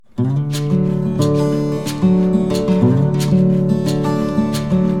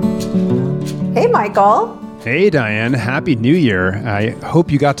Michael. Hey, Diane. Happy New Year. I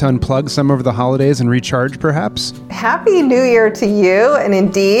hope you got to unplug some over the holidays and recharge, perhaps? Happy New Year to you. And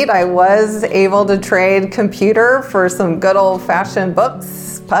indeed, I was able to trade computer for some good old-fashioned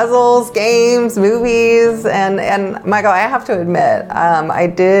books, puzzles, games, movies. And Michael, I have to admit, I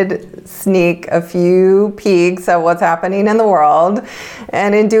did sneak a few peeks at what's happening in the world.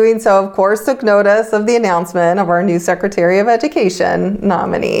 And in doing so, of course, took notice of the announcement of our new Secretary of Education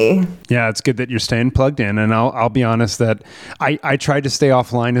nominee. Yeah, it's good that you're staying plugged in. And I'll be honest that I tried to stay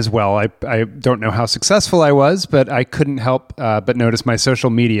offline as well. I don't know how successful I was, but I couldn't help but notice my social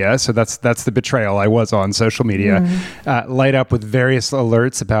media. So that's the betrayal. I was on social media, light up with various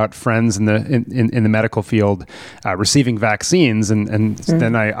alerts about friends in the medical field receiving vaccines. And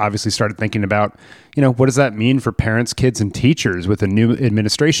then I obviously started thinking about, what does that mean for parents, kids, and teachers with a new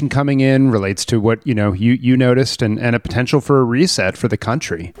administration coming in, relates to what, you noticed and a potential for a reset for the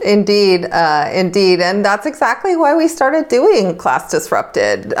country. Indeed. And that's exactly why we started doing Class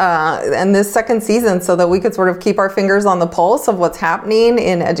Disrupted and this second season, so that we could sort of keep our fingers on the pulse of what's happening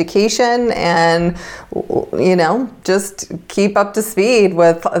in education and, just keep up to speed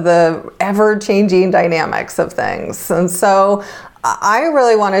with the ever-changing dynamics of things. And so I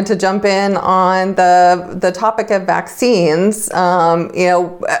really wanted to jump in on the topic of vaccines.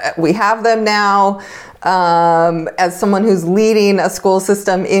 We have them now. As someone who's leading a school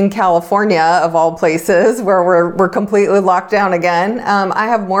system in California, of all places, where we're completely locked down again, I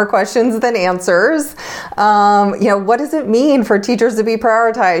have more questions than answers. What does it mean for teachers to be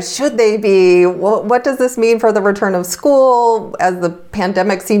prioritized? Should they be? What does this mean for the return of school, as the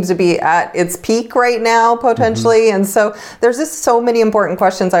pandemic seems to be at its peak right now, potentially? And so there's just so many important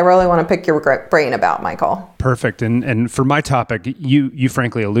questions I really want to pick your brain about, Michael. Perfect. And for my topic, you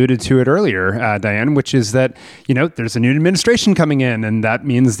frankly alluded to it earlier, Diane, which is that, there's a new administration coming in, and that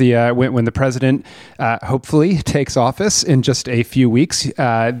means when the president hopefully takes office in just a few weeks,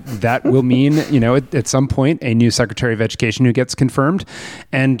 that will mean, at some point, a new Secretary of Education who gets confirmed.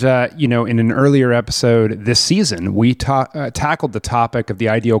 And, in an earlier episode this season, we tackled the topic of the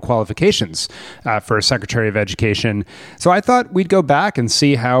ideal qualifications for a Secretary of Education. So I thought we'd go back and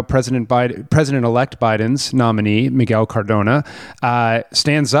see how President-elect Biden's nominee, Miguel Cardona,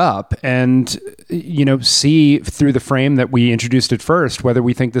 stands up and, see through the frame that we introduced at first, whether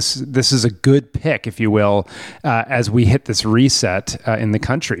we think this is a good pick, if you will, as we hit this reset in the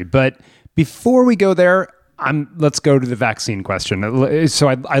country. But before we go there, let's go to the vaccine question. So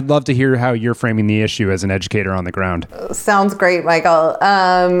I'd love to hear how you're framing the issue as an educator on the ground. Sounds great, Michael.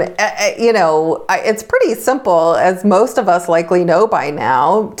 It's pretty simple. As most of us likely know by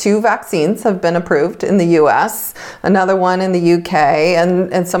now, 2 vaccines have been approved in the U.S., another one in the UK,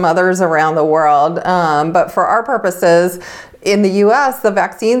 and some others around the world. But for our purposes, in the U.S., the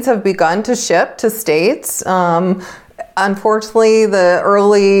vaccines have begun to ship to states. Unfortunately, the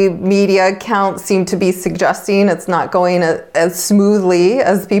early media accounts seem to be suggesting it's not going as smoothly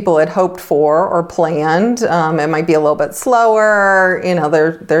as people had hoped for or planned. It might be a little bit slower.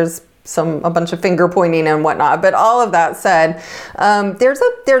 There's a bunch of finger pointing and whatnot. But all of that said,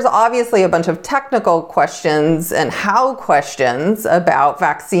 there's obviously a bunch of technical questions and how questions about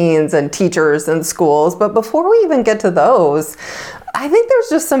vaccines and teachers and schools. But before we even get to those, I think there's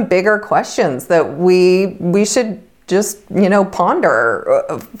just some bigger questions that we should just, ponder.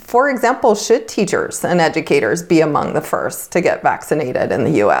 For example, should teachers and educators be among the first to get vaccinated in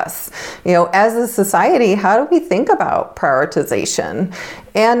the U.S.? As a society, how do we think about prioritization?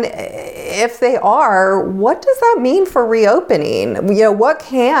 And if they are, what does that mean for reopening? What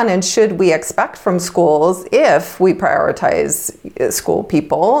can and should we expect from schools if we prioritize school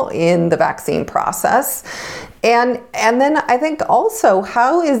people in the vaccine process? And then I think also,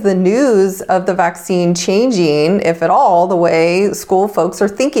 how is the news of the vaccine changing, if at all, the way school folks are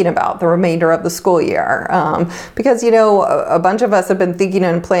thinking about the remainder of the school year? Because, a bunch of us have been thinking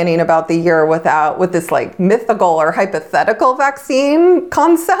and planning about the year with this like mythical or hypothetical vaccine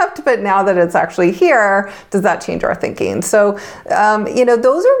concept. But now that it's actually here, does that change our thinking? So,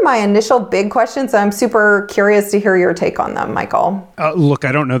 those are my initial big questions. I'm super curious to hear your take on them, Michael. Look,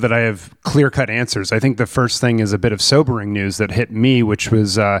 I don't know that I have clear-cut answers. I think the first thing is a bit of sobering news that hit me, which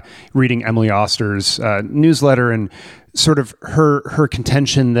was reading Emily Oster's newsletter and sort of her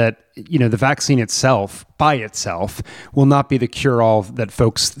contention that, the vaccine itself, by itself, will not be the cure-all that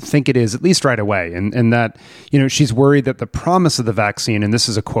folks think it is, at least right away. And that, she's worried that the promise of the vaccine, and this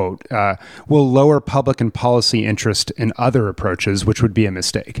is a quote, will lower public and policy interest in other approaches, which would be a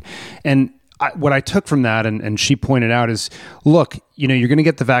mistake. And what I took from that, and she pointed out, is, look, you're going to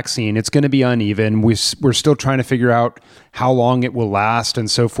get the vaccine. It's going to be uneven. We're still trying to figure out how long it will last and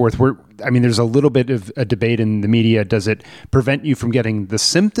so forth. I mean, there's a little bit of a debate in the media. Does it prevent you from getting the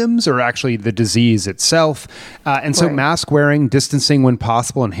symptoms or actually the disease itself? And so mask wearing, distancing when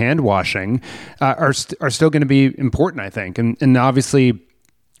possible, and hand washing are still going to be important, I think. And obviously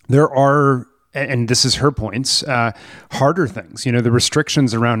there are, and this is her points, harder things. You know, the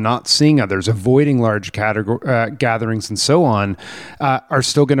restrictions around not seeing others, avoiding large gatherings, and so on, are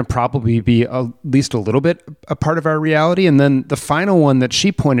still going to probably be at least a little bit a part of our reality. And then the final one that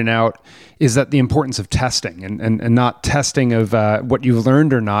she pointed out is that the importance of testing, and not testing of what you've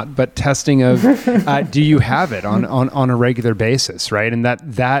learned or not, but testing of do you have it on a regular basis, right? And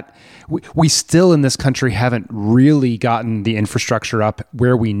that we still in this country haven't really gotten the infrastructure up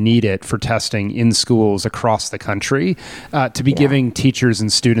where we need it for testing in schools across the country to be giving teachers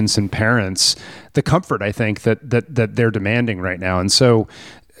and students and parents the comfort, I think, that they're demanding right now. And so,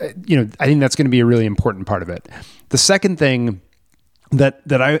 I think that's going to be a really important part of it. The second thing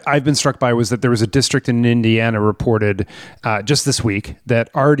that I've been struck by was that there was a district in Indiana reported just this week that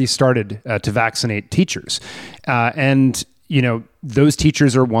already started to vaccinate teachers. And those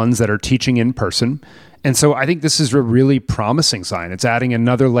teachers are ones that are teaching in person. And so I think this is a really promising sign. It's adding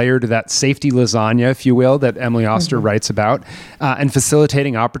another layer to that safety lasagna, if you will, that Emily Oster writes about, and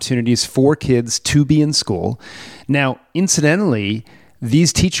facilitating opportunities for kids to be in school. Now, incidentally,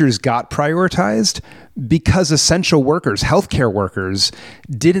 these teachers got prioritized because essential workers, healthcare workers,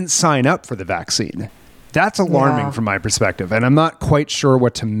 didn't sign up for the vaccine. That's alarming from my perspective, and I'm not quite sure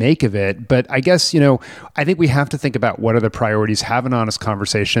what to make of it. But I guess, I think we have to think about what are the priorities, have an honest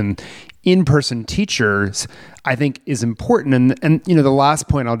conversation. In-person teachers, I think, is important. And the last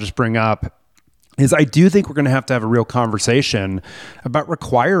point I'll just bring up is I do think we're going to have a real conversation about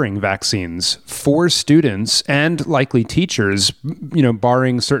requiring vaccines for students and likely teachers,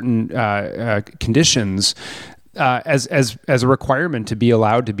 barring certain conditions, as a requirement to be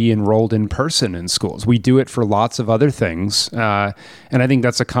allowed to be enrolled in person in schools. We do it for lots of other things. And I think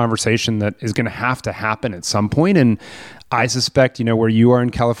that's a conversation that is going to happen at some point. And I suspect, where you are in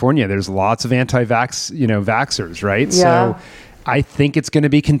California, there's lots of anti-vax, vaxxers, right? Yeah. So I think it's going to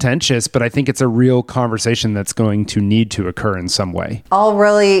be contentious, but I think it's a real conversation that's going to need to occur in some way. All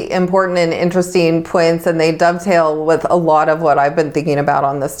really important and interesting points, and they dovetail with a lot of what I've been thinking about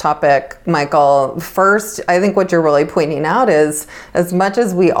on this topic, Michael. First, I think what you're really pointing out is, as much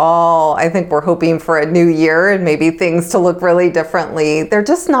as I think we're hoping for a new year and maybe things to look really differently, they're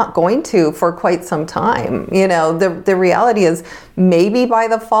just not going to for quite some time. The reality is maybe by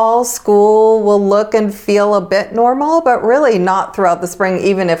the fall, school will look and feel a bit normal, but really not throughout the spring,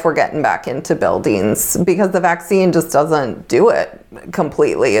 even if we're getting back into buildings, because the vaccine just doesn't do it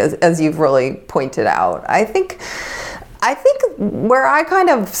completely, as you've really pointed out. I think where I kind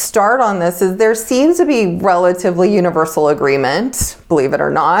of start on this is there seems to be relatively universal agreement, believe it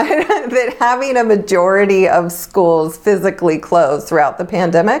or not, that having a majority of schools physically closed throughout the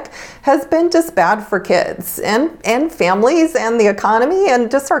pandemic has been just bad for kids and families and the economy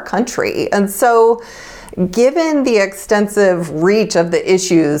and just our country. And so, given the extensive reach of the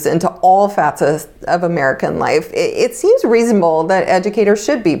issues into all facets of American life, it seems reasonable that educators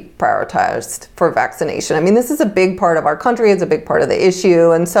should be prioritized for vaccination. I mean, this is a big part of our country. It's a big part of the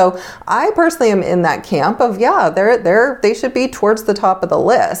issue. And so I personally am in that camp of, they should be towards the top of the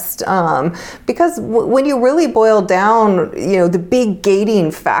list. Because when you really boil down, the big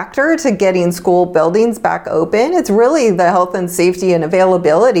gating factor to getting school buildings back open, it's really the health and safety and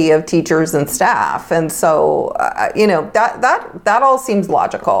availability of teachers and staff. And so, that all seems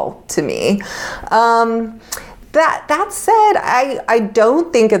logical to me. That said, I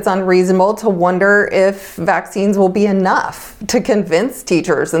don't think it's unreasonable to wonder if vaccines will be enough to convince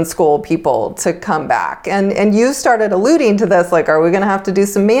teachers and school people to come back. And you started alluding to this, like, are we going to have to do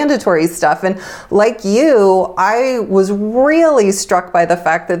some mandatory stuff? And like you, I was really struck by the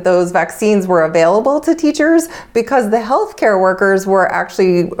fact that those vaccines were available to teachers because the healthcare workers were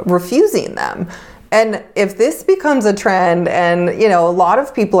actually refusing them. And if this becomes a trend, and a lot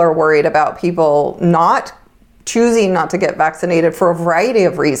of people are worried about people choosing not to get vaccinated for a variety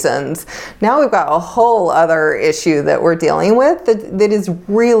of reasons, now we've got a whole other issue that we're dealing with that is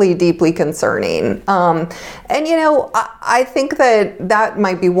really deeply concerning. I think that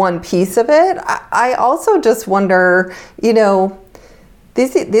might be one piece of it. I also just wonder,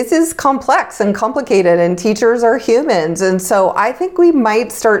 This is complex and complicated, and teachers are humans. And so I think we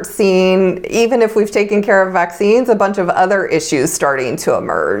might start seeing, even if we've taken care of vaccines, a bunch of other issues starting to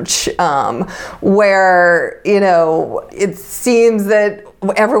emerge, where, it seems that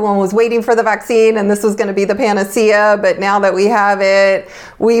everyone was waiting for the vaccine and this was going to be the panacea, but now that we have it,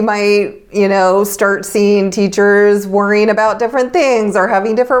 we might, start seeing teachers worrying about different things or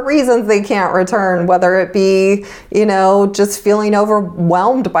having different reasons they can't return, whether it be, just feeling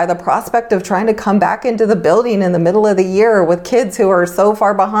overwhelmed by the prospect of trying to come back into the building in the middle of the year with kids who are so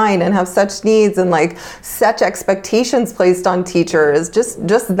far behind and have such needs and like such expectations placed on teachers.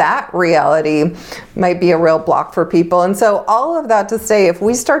 Just that reality might be a real block for people. And so all of that to say, if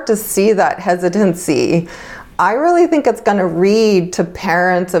we start to see that hesitancy, I really think it's going to read to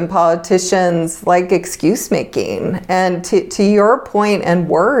parents and politicians like excuse making. And to your point and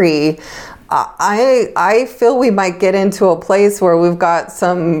worry, I feel we might get into a place where we've got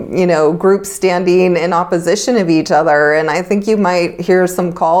some, groups standing in opposition of each other. And I think you might hear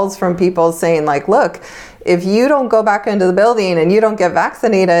some calls from people saying like, look, if you don't go back into the building and you don't get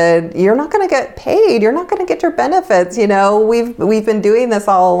vaccinated, you're not going to get paid. You're not going to get your benefits. We've been doing this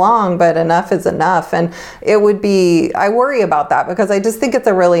all along, but enough is enough. And I worry about that because I just think it's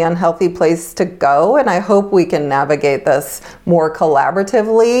a really unhealthy place to go. And I hope we can navigate this more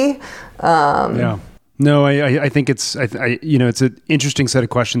collaboratively. Yeah. No, I think it's an interesting set of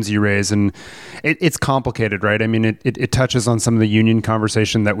questions you raise, and it's complicated, right? I mean, it touches on some of the union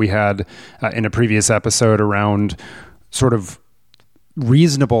conversation that we had in a previous episode around sort of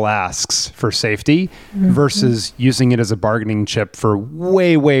reasonable asks for safety versus using it as a bargaining chip for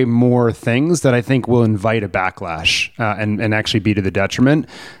way, way more things that I think will invite a backlash and actually be to the detriment.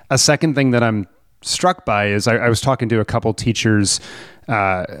 A second thing that I'm struck by is I was talking to a couple teachers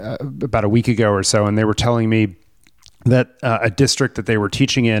about a week ago or so, and they were telling me that a district that they were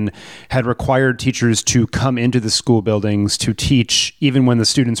teaching in had required teachers to come into the school buildings to teach even when the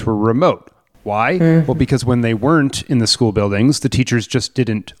students were remote. Why? Well, because when they weren't in the school buildings, the teachers just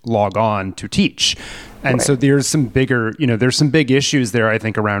didn't log on to teach. And so there's some bigger, there's some big issues there, I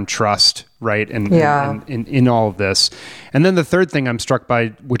think, around trust, right? And in all of this. And then the third thing I'm struck by,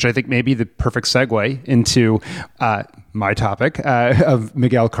 which I think may be the perfect segue into my topic of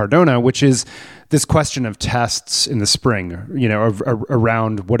Miguel Cardona, which is this question of tests in the spring,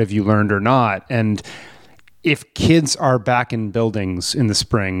 around what have you learned or not. And if kids are back in buildings in the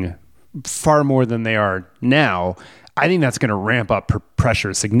spring, far more than they are now, I think that's going to ramp up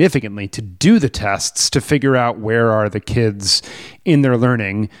pressure significantly to do the tests to figure out where are the kids in their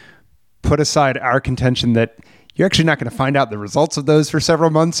learning. Put aside our contention that you're actually not going to find out the results of those for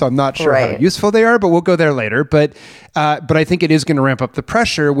several months, so I'm not sure how useful they are, but we'll go there later. But I think it is going to ramp up the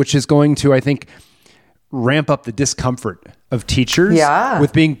pressure, which is going to, I think, ramp up the discomfort of teachers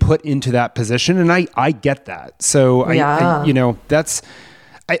with being put into that position. And I get that. So I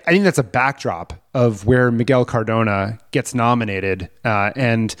think that's a backdrop of where Miguel Cardona gets nominated.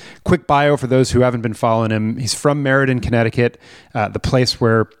 And quick bio for those who haven't been following him. He's from Meriden, Connecticut, the place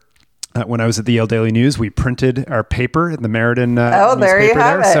where when I was at the Yale Daily News, we printed our paper in the Meriden newspaper there you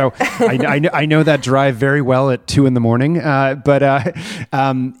have it. So I know that drive very well at 2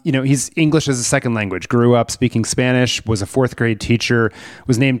 a.m. He's English as a second language, grew up speaking Spanish, was a fourth grade teacher,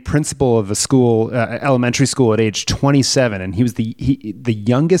 was named principal of a school, elementary school at age 27. And he was the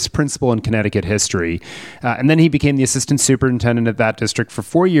youngest principal in Connecticut history. And then he became the assistant superintendent at that district for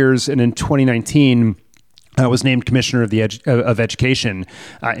 4 years. And in 2019, was named commissioner of education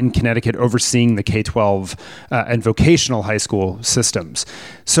in Connecticut, overseeing the K-12 and vocational high school systems.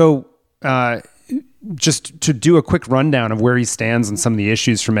 So just to do a quick rundown of where he stands on some of the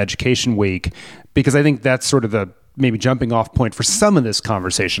issues from Education Week, because I think that's sort of the maybe jumping off point for some of this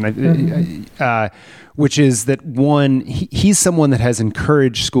conversation, which is that one, he's someone that has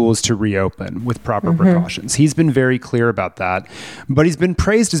encouraged schools to reopen with proper precautions. He's been very clear about that, but he's been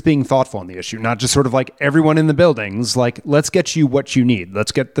praised as being thoughtful on the issue, not just sort of like everyone in the buildings, like, let's get you what you need.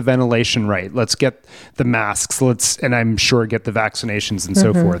 Let's get the ventilation right. Let's get the masks. And I'm sure get the vaccinations and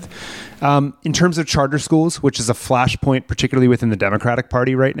so forth. In terms of charter schools, which is a flashpoint, particularly within the Democratic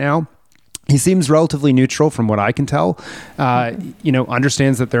Party right now, he seems relatively neutral from what I can tell,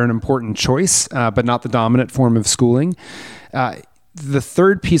 understands that they're an important choice, but not the dominant form of schooling. The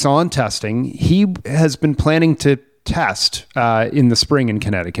third piece on testing, he has been planning to test in the spring in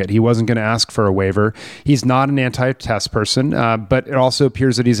Connecticut. He wasn't going to ask for a waiver. He's not an anti-test person, but it also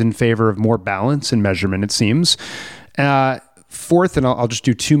appears that he's in favor of more balance and measurement, it seems. Fourth, and I'll just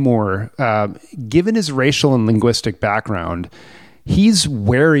do two more, given his racial and linguistic background, he's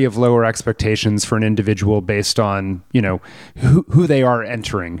wary of lower expectations for an individual based on, who they are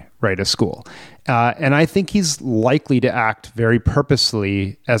entering, right, a school. And I think he's likely to act very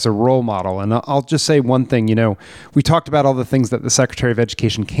purposely as a role model. And I'll just say one thing, we talked about all the things that the Secretary of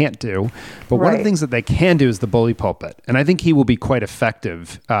Education can't do, but one of the things that they can do is the bully pulpit. And I think he will be quite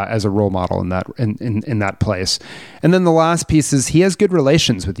effective as a role model in that place. And then the last piece is he has good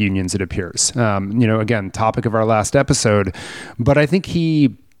relations with unions, it appears. Again, topic of our last episode, but I think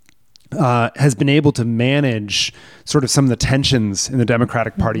he has been able to manage sort of some of the tensions in the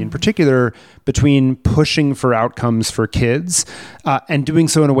Democratic Party in particular between pushing for outcomes for kids and doing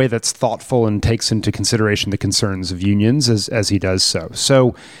so in a way that's thoughtful and takes into consideration the concerns of unions as he does so.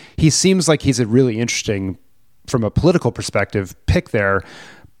 So he seems like he's a really interesting, from a political perspective, pick there.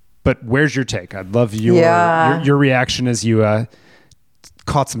 But where's your take? I'd love your reaction as you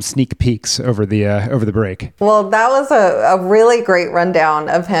caught some sneak peeks over the break. Well, that was a really great rundown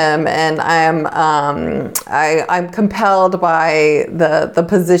of him, and I'm compelled by the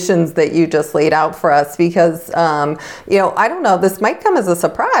positions that you just laid out for us because I don't know, this might come as a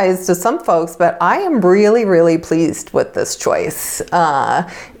surprise to some folks, but I am really, really pleased with this choice.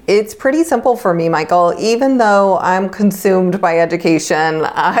 It's pretty simple for me, Michael. Even though I'm consumed by education,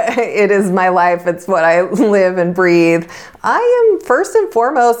 it is my life. It's what I live and breathe. I am first and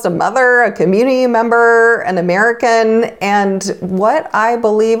foremost a mother, a community member, an American, and what I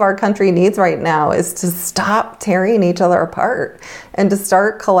believe our country needs right now is to stop tearing each other apart and to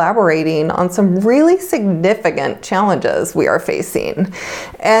start collaborating on some really significant challenges we are facing.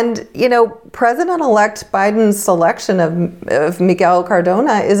 And, President-elect Biden's selection of Miguel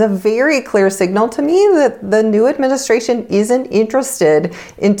Cardona is a very clear signal to me that the new administration isn't interested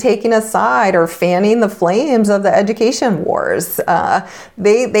in taking a side or fanning the flames of the education wars.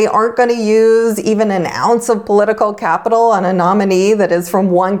 They aren't going to use even an ounce of political capital on a nominee that is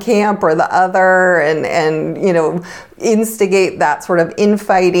from one camp or the other and instigate that sort of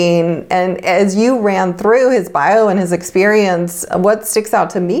infighting. And as you ran through his bio and his experience, what sticks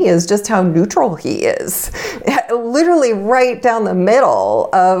out to me is just how neutral he is. Literally right down the middle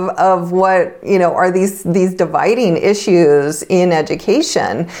of what, are these dividing issues in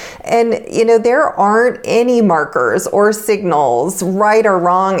education. And, there aren't any markers or signals, right or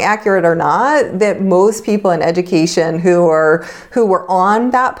wrong, accurate or not, that most people in education who were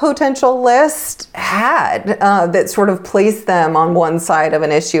on that potential list had that sort of placed them on one side of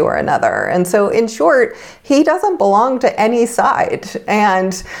an issue or another. And so in short, he doesn't belong to any side.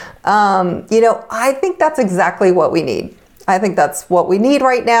 And, I think that's exactly what we need. I think that's what we need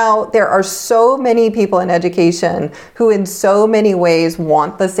right now. There are so many people in education who in so many ways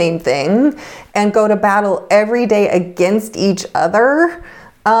want the same thing and go to battle every day against each other.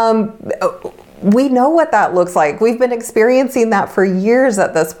 We know what that looks like. We've been experiencing that for years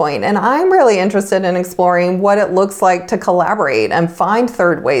at this point. And I'm really interested in exploring what it looks like to collaborate and find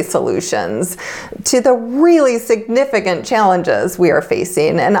third way solutions to the really significant challenges we are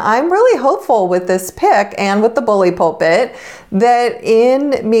facing. And I'm really hopeful with this pick and with the bully pulpit that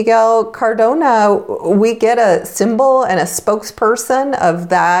in Miguel Cardona, we get a symbol and a spokesperson of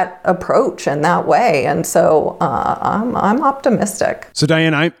that approach and that way. And so I'm optimistic. So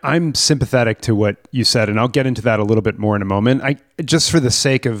Diane, I'm sympathetic to what you said, and I'll get into that a little bit more in a moment. Just for the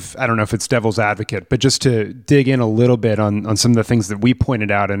sake of, I don't know if it's devil's advocate, but just to dig in a little bit on some of the things that we pointed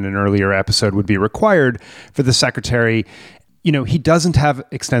out in an earlier episode would be required for the secretary. He doesn't have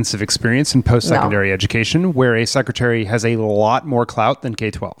extensive experience in post-secondary education, where a secretary has a lot more clout than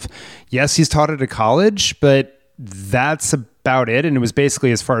K-12. Yes, he's taught at a college, but that's about it. And it was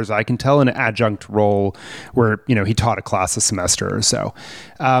basically, as far as I can tell, an adjunct role where, he taught a class a semester or so.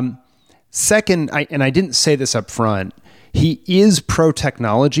 Second, I didn't say this up front, he is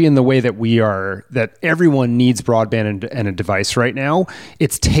pro-technology in the way that that everyone needs broadband and a device right now.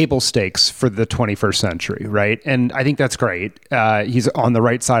 It's table stakes for the 21st century, right? And I think that's great. He's on the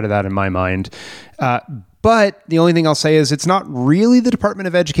right side of that in my mind. But the only thing I'll say is it's not really the Department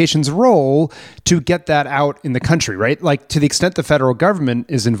of Education's role to get that out in the country, right? Like, to the extent the federal government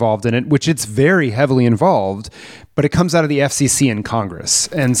is involved in it, which it's very heavily involved, but it comes out of the FCC and Congress.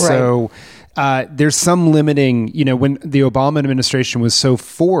 And so there's some limiting, when the Obama administration was so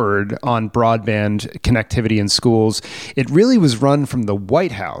forward on broadband connectivity in schools, it really was run from the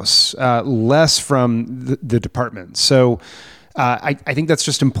White House, less from the department. So I think that's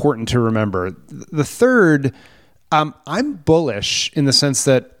just important to remember. The third, I'm bullish in the sense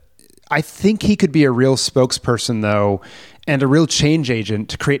that I think he could be a real spokesperson, though, and a real change agent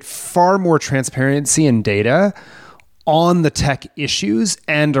to create far more transparency and data on the tech issues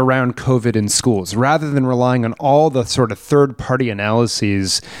and around COVID in schools, rather than relying on all the sort of third-party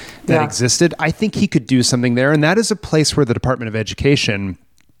analyses that existed. I think he could do something there, and that is a place where the Department of Education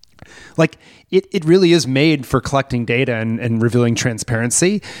like it really is made for collecting data and revealing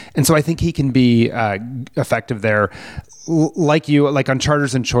transparency. And so I think he can be effective there. Like you, like on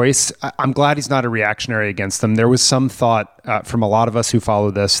charters and choice, I'm glad he's not a reactionary against them. There was some thought from a lot of us who follow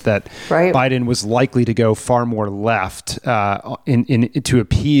this that Biden was likely to go far more left to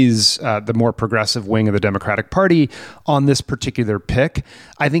appease the more progressive wing of the Democratic Party on this particular pick.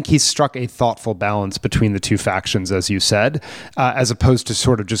 I think he's struck a thoughtful balance between the two factions, as you said, as opposed to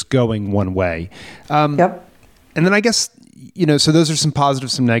sort of just going one way. Yep. And then I guess, so those are some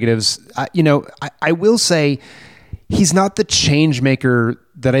positives, some negatives. I will say, he's not the change maker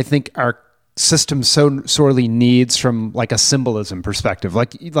that I think our system so sorely needs from like a symbolism perspective.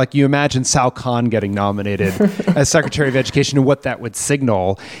 Like you imagine Sal Khan getting nominated as Secretary of Education and what that would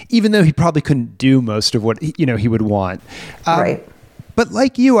signal, even though he probably couldn't do most of what he would want. Right. But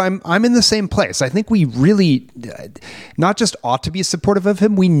like you, I'm in the same place. I think we really not just ought to be supportive of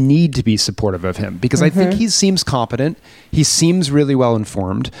him, we need to be supportive of him because I think he seems competent. He seems really well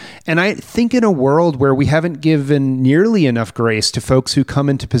informed. And I think in a world where we haven't given nearly enough grace to folks who come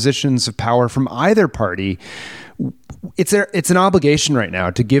into positions of power from either party, it's an obligation right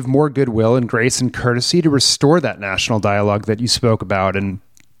now to give more goodwill and grace and courtesy to restore that national dialogue that you spoke about and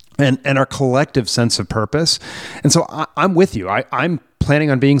our collective sense of purpose. And so I'm with you. I'm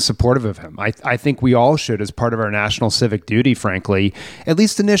planning on being supportive of him. I think we all should as part of our national civic duty, frankly, at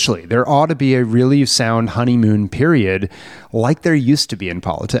least initially. There ought to be a really sound honeymoon period like there used to be in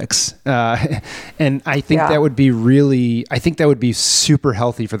politics. And I think that would be super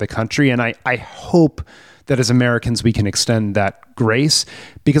healthy for the country. And I hope that as Americans, we can extend that grace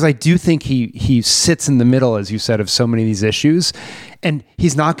because I do think he sits in the middle, as you said, of so many of these issues. And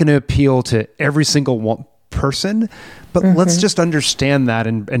he's not going to appeal to every single person, but let's just understand that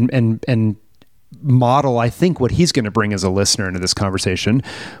and model, I think, what he's going to bring as a listener into this conversation.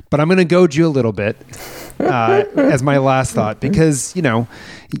 But I'm going to goad you a little bit as my last thought, because,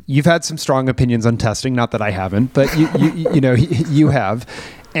 you've had some strong opinions on testing, not that I haven't, but you have.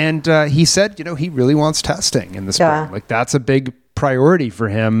 And he said, he really wants testing in the spring. Yeah. Like that's a big priority for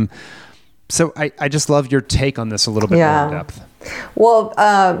him. So I just love your take on this a little bit more in depth. Well,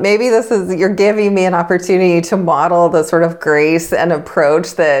 maybe you're giving me an opportunity to model the sort of grace and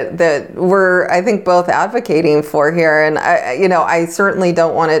approach that we're, I think, both advocating for here. And I certainly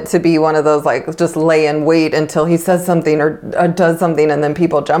don't want it to be one of those like just lay in wait until he says something or does something and then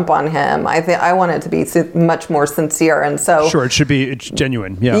people jump on him. I want it to be much more sincere. And so sure, it's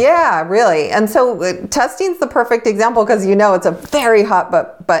genuine. Yeah. Yeah, really. And so testing's the perfect example because it's a very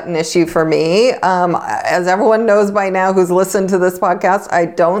hot button issue for me. As everyone knows by now who's listened to this podcast, I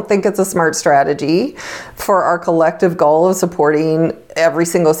don't think it's a smart strategy for our collective goal of supporting every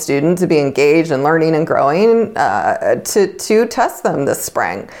single student to be engaged and learning and growing to test them this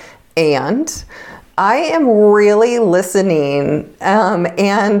spring. And I am really listening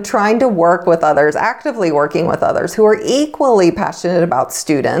and trying to work with others, actively working with others who are equally passionate about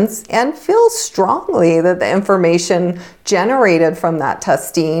students and feel strongly that the information generated from that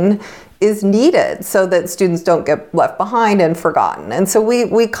testing is needed so that students don't get left behind and forgotten. And so we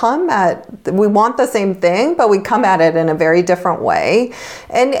want the same thing, but we come at it in a very different way.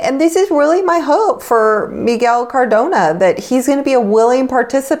 And this is really my hope for Miguel Cardona, that he's going to be a willing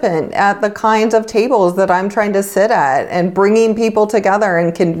participant at the kinds of tables that I'm trying to sit at and bringing people together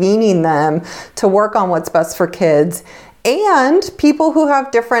and convening them to work on what's best for kids. And people who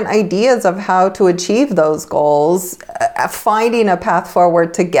have different ideas of how to achieve those goals, finding a path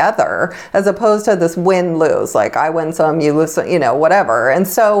forward together, as opposed to this win-lose, like I win some, you lose some, whatever. And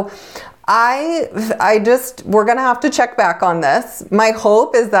so we're going to have to check back on this. My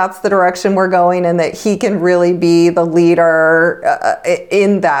hope is that's the direction we're going and that he can really be the leader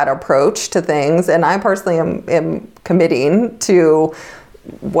in that approach to things. And I personally am committing to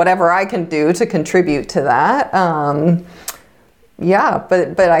whatever I can do to contribute to that.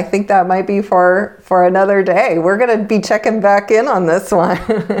 But I think that might be for another day. We're going to be checking back in on this one.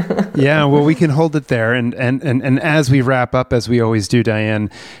 Yeah, well, we can hold it there. And as we wrap up, as we always do,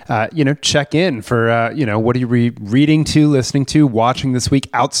 Diane, check in for, what are you reading to, listening to, watching this week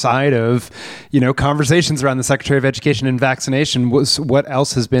outside of, conversations around the Secretary of Education and vaccination. What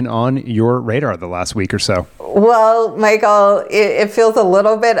else has been on your radar the last week or so? Well, Michael, it feels a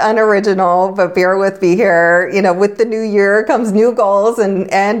little bit unoriginal, but bear with me here. With the new year comes new goals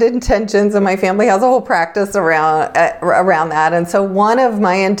and intentions, and my family has a whole practice around that. And so one of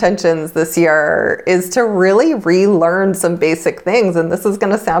my intentions this year is to really relearn some basic things. And this is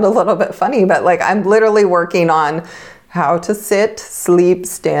going to sound a little bit funny, but I'm literally working on how to sit, sleep,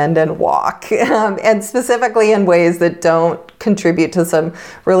 stand, and walk, and specifically in ways that don't contribute to some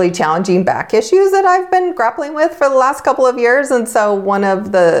really challenging back issues that I've been grappling with for the last couple of years. And so one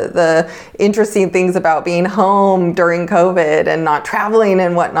of the interesting things about being home during COVID and not traveling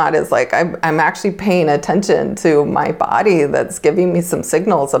and whatnot is like I'm actually paying attention to my body that's giving me some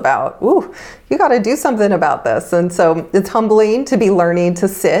signals about, ooh, you got to do something about this. And so it's humbling to be learning to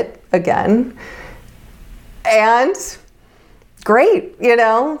sit again. And great,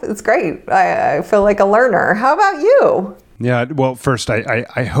 it's great. I feel like a learner. How about you? Yeah, well, first,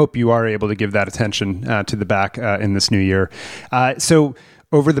 I hope you are able to give that attention to the back in this new year. So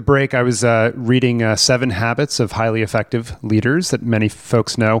over the break, I was reading 7 Habits of Highly Effective Leaders that many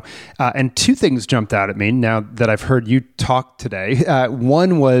folks know. And 2 things jumped out at me now that I've heard you talk today.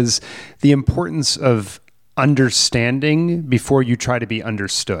 One was the importance of understanding before you try to be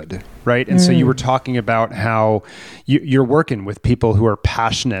understood, right? And so you were talking about how you're working with people who are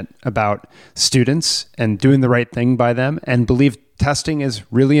passionate about students and doing the right thing by them and believe testing is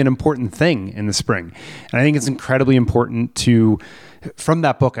really an important thing in the spring. And I think it's incredibly important from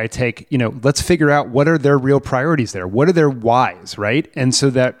that book, I take, let's figure out what are their real priorities there? What are their whys, right? And so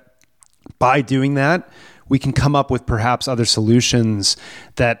that by doing that, we can come up with perhaps other solutions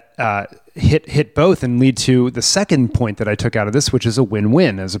that hit both and lead to the second point that I took out of this, which is a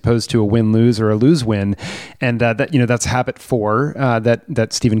win-win as opposed to a win-lose or a lose-win. And that's habit 4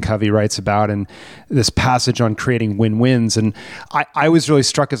 that Stephen Covey writes about in this passage on creating win-wins. And I was really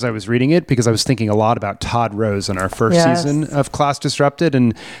struck as I was reading it because I was thinking a lot about Todd Rose in our first season of Class Disrupted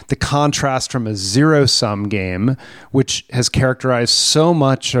and the contrast from a zero-sum game, which has characterized so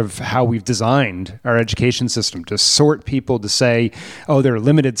much of how we've designed our education system to sort people, to say, oh, there are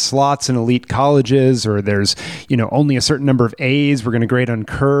limited slots in elite colleges, or there's, only a certain number of A's, we're going to grade on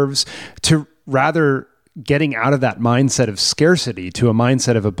curves, to rather getting out of that mindset of scarcity to a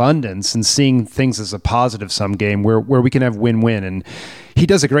mindset of abundance and seeing things as a positive sum game where we can have win-win. And he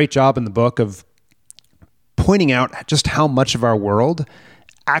does a great job in the book of pointing out just how much of our world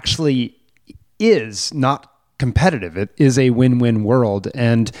actually is not competitive. It is a win-win world.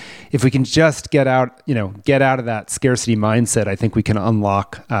 And if we can just get out of that scarcity mindset, I think we can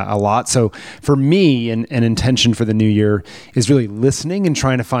unlock a lot. So for me, an intention for the new year is really listening and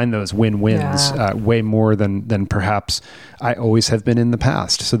trying to find those win-wins way more than perhaps I always have been in the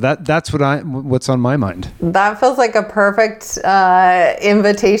past. So that's what's on my mind. That feels like a perfect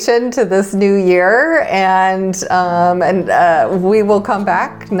invitation to this new year. And we will come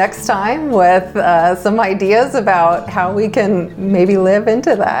back next time with some ideas about how we can maybe live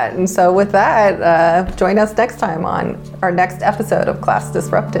into that. And so with that, join us next time on our next episode of Class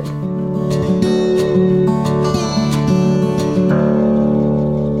Disrupted.